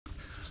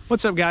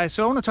What's up, guys?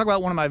 So I want to talk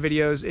about one of my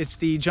videos. It's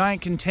the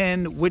Giant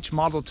Contend, which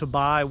model to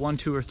buy, 1,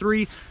 2, or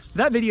 3.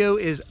 That video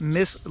is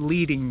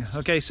misleading.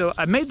 Okay, so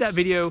I made that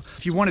video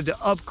if you wanted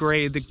to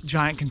upgrade the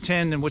Giant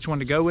Contend and which one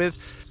to go with.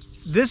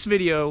 This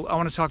video, I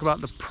want to talk about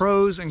the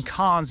pros and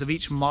cons of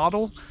each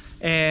model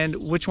and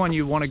which one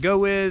you want to go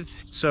with.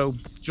 So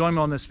join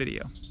me on this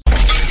video.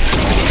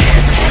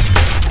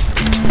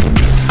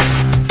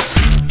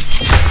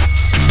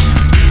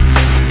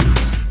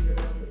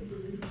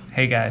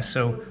 Hey guys,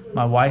 so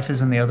my wife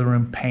is in the other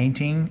room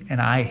painting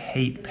and I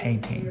hate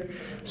painting.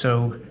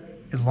 So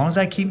as long as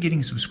I keep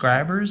getting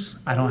subscribers,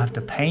 I don't have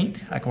to paint.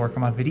 I can work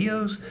on my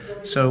videos.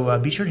 So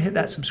be sure to hit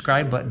that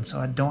subscribe button so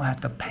I don't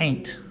have to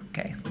paint.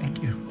 Okay,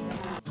 thank you.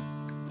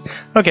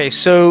 Okay,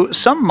 so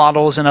some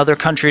models in other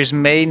countries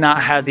may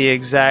not have the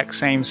exact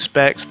same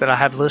specs that I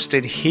have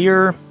listed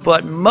here,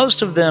 but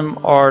most of them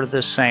are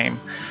the same.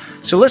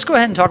 So let's go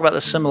ahead and talk about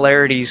the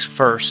similarities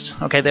first.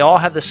 Okay, they all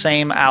have the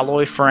same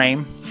alloy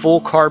frame, full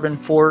carbon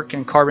fork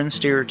and carbon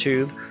steer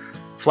tube,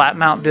 flat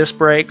mount disc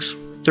brakes,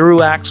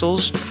 through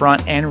axles,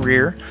 front and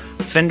rear,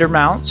 fender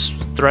mounts,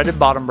 threaded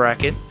bottom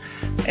bracket,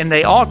 and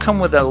they all come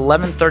with an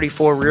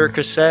 1134 rear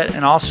cassette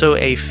and also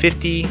a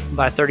 50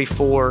 by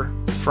 34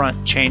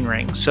 front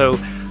chainring. So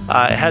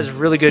it has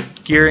really good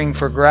gearing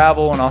for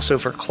gravel and also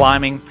for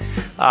climbing.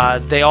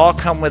 They all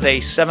come with a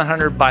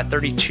 700 by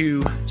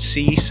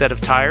 32C set of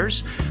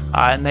tires,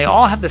 and they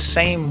all have the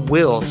same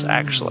wheels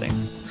actually.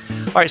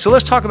 All right, so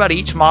let's talk about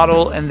each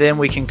model and then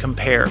we can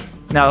compare.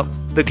 Now,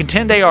 the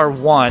Contend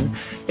AR1,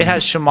 it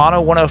has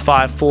Shimano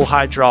 105 full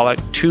hydraulic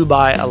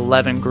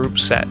 2x11 group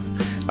set.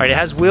 All right, it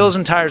has wheels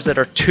and tires that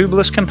are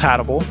tubeless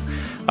compatible.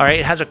 All right,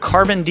 it has a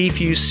carbon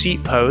defuse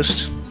seat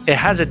post. It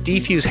has a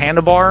defuse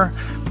handlebar,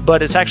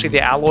 but it's actually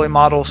the alloy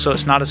model, so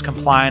it's not as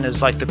compliant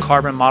as like the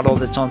carbon model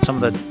that's on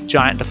some of the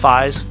Giant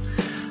Defies.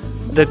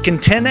 The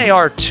Contend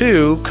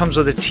AR2 comes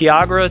with a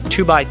Tiagra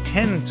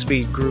 2x10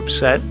 speed group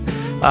set.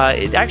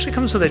 It actually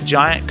comes with a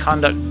Giant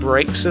conduct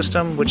brake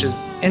system, which is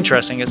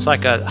interesting. It's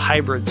like a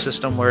hybrid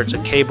system where it's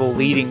a cable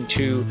leading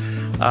to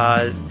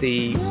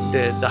the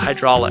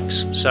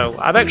hydraulics. So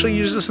I've actually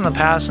used this in the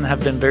past and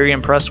have been very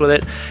impressed with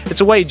it. It's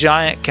a way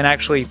Giant can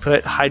actually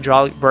put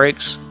hydraulic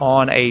brakes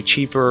on a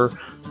cheaper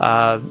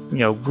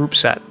group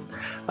set.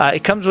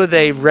 It comes with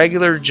a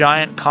regular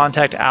Giant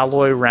contact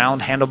alloy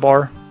round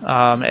handlebar.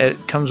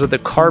 It comes with a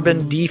carbon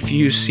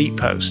defuse seat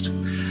post.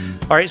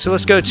 All right, so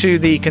let's go to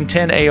the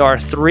Contend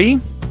AR3.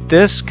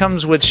 This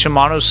comes with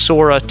Shimano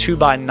Sora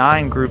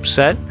 2x9 group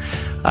set.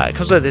 It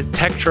comes with a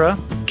Tetra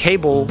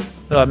cable,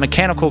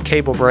 mechanical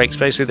cable brakes.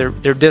 Basically,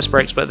 they're disc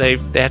brakes, but they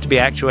have to be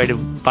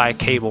actuated by a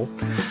cable.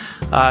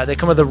 They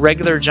come with a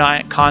regular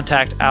Giant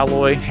contact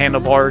alloy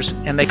handlebars,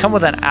 and they come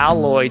with an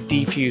alloy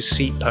defuse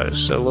seat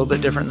post, so a little bit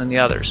different than the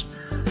others.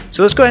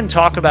 So let's go ahead and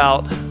talk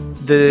about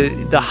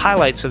the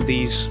highlights of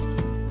these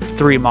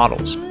three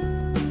models.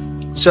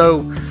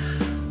 So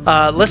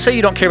let's say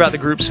you don't care about the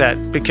group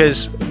set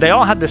because they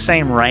all have the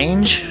same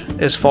range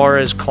as far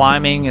as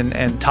climbing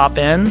and top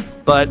end,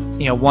 but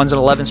one's an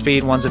 11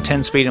 speed, one's a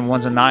 10 speed, and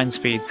one's a 9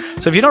 speed.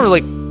 So if you don't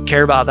really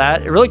care about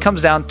that, it really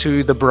comes down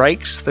to the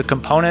brakes, the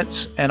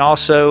components, and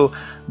also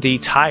the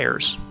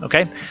tires.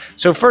 Okay,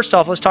 so first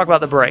off, let's talk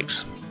about the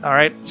brakes. All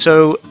right,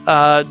 so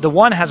the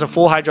 1 has a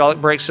full hydraulic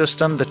brake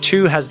system, the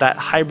 2 has that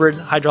hybrid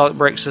hydraulic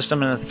brake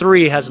system, and the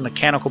 3 has a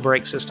mechanical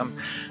brake system.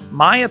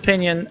 My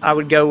opinion, I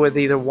would go with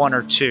either 1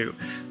 or 2,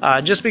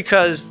 just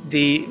because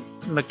the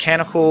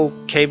mechanical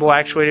cable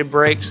actuated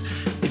brakes,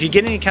 if you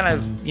get any kind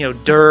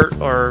of dirt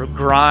or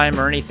grime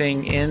or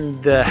anything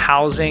in the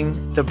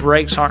housing, the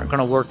brakes aren't going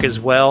to work as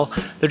well.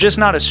 They're just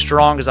not as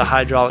strong as a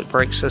hydraulic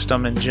brake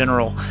system in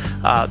general.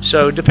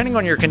 So depending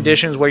on your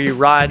conditions, where you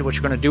ride, what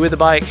you're going to do with the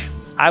bike,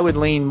 I would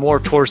lean more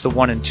towards the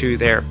 1 and 2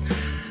 there.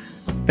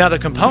 Now the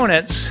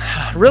components,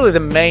 really the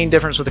main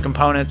difference with the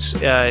components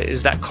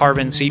is that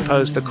carbon seat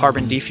post, the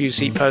carbon defuse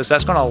seat post.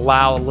 That's going to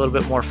allow a little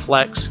bit more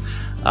flex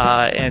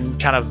and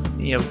kind of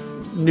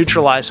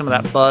neutralize some of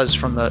that buzz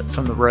from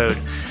the road.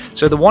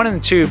 So the 1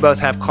 and 2 both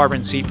have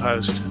carbon seat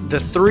post. The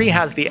 3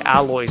 has the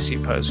alloy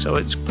seat post, so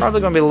it's probably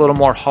going to be a little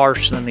more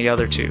harsh than the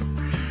other 2.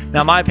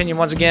 Now, my opinion,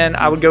 once again,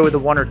 I would go with the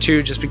 1 or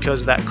 2 just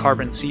because of that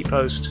carbon seat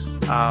post,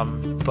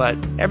 but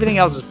everything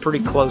else is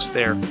pretty close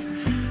there.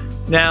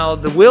 Now,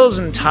 the wheels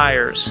and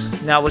tires.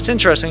 Now, what's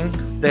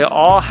interesting, they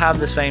all have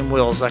the same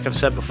wheels, like I've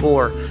said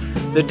before.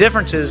 The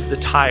difference is the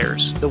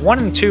tires. The 1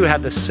 and 2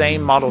 have the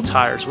same model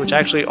tires, which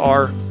actually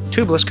are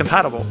tubeless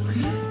compatible.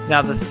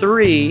 Now, the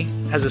 3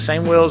 has the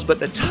same wheels, but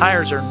the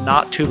tires are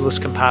not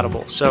tubeless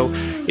compatible. So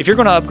if you're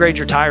going to upgrade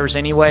your tires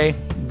anyway,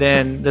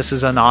 then this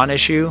is a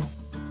non-issue.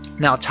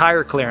 Now,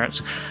 tire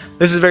clearance.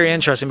 This is very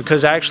interesting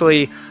because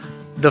actually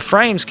the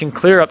frames can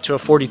clear up to a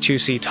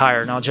 42C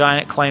tire. Now,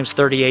 Giant claims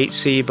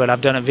 38C, but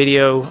I've done a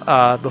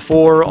video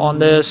before on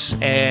this,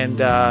 and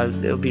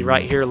it'll be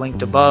right here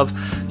linked above.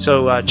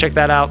 So check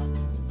that out.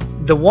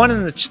 The 1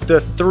 and the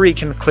 3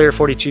 can clear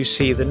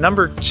 42C. The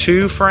number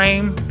 2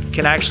 frame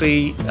can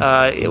actually,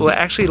 it will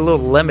actually a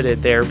little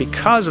limited there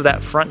because of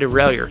that front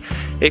derailleur.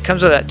 It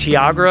comes with that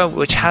Tiagra,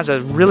 which has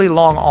a really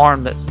long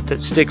arm that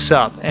sticks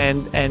up,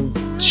 and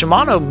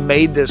Shimano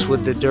made this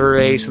with the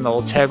Dura-Ace and the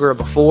Ultegra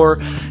before,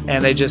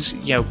 and they just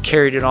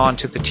carried it on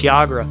to the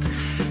Tiagra.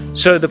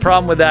 So the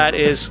problem with that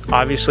is,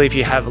 obviously, if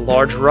you have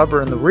large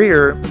rubber in the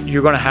rear,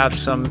 you're going to have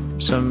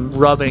some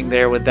rubbing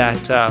there with that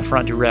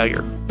front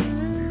derailleur.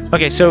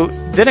 Okay, so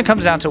then it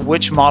comes down to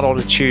which model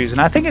to choose,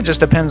 and I think it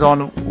just depends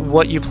on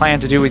what you plan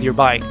to do with your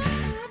bike.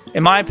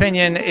 In my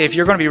opinion, if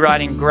you're going to be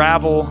riding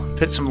gravel,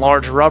 put some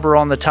large rubber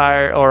on the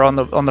tire or on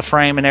the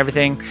frame and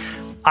everything,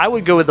 I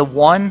would go with the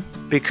 1,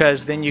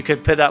 because then you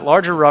could put that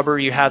larger rubber,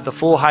 you have the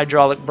full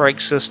hydraulic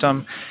brake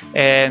system,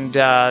 and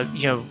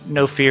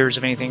no fears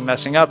of anything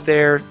messing up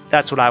there.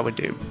 That's what I would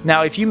do.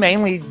 Now, if you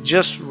mainly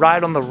just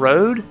ride on the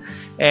road,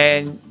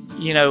 and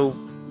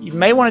you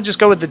may want to just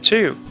go with the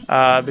 2,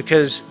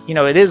 because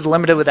it is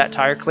limited with that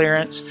tire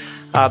clearance,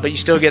 but you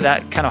still get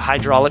that kind of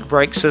hydraulic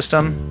brake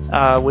system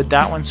with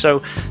that one.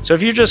 So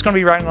if you're just going to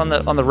be riding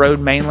on the road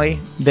mainly,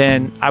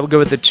 then I would go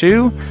with the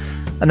 2.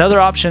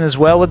 Another option as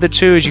well with the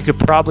 2 is you could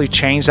probably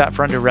change that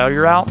front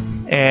derailleur out,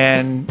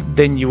 and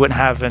then you wouldn't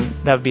have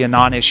that would be a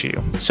non-issue.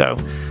 So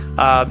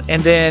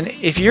and then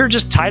if you're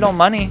just tight on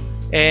money,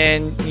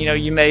 and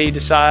you may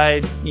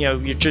decide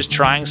you're just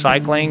trying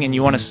cycling and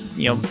you want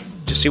to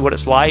just see what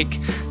it's like,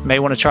 you may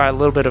want to try a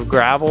little bit of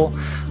gravel,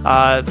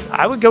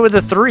 I would go with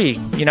the 3.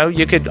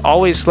 You could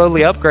always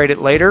slowly upgrade it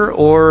later,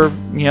 or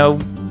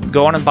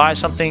go on and buy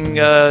something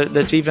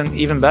that's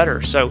even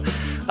better. So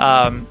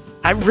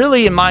I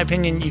really, in my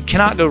opinion, you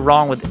cannot go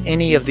wrong with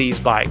any of these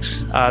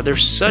bikes. They're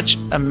such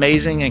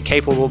amazing and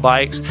capable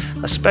bikes,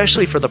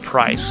 especially for the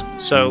price.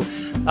 So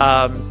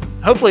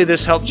hopefully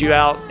this helped you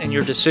out in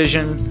your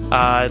decision.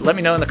 Let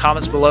me know in the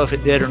comments below if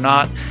it did or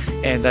not.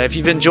 And if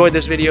you've enjoyed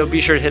this video,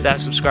 be sure to hit that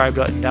subscribe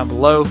button down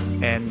below,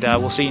 and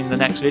we'll see you in the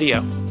next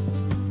video.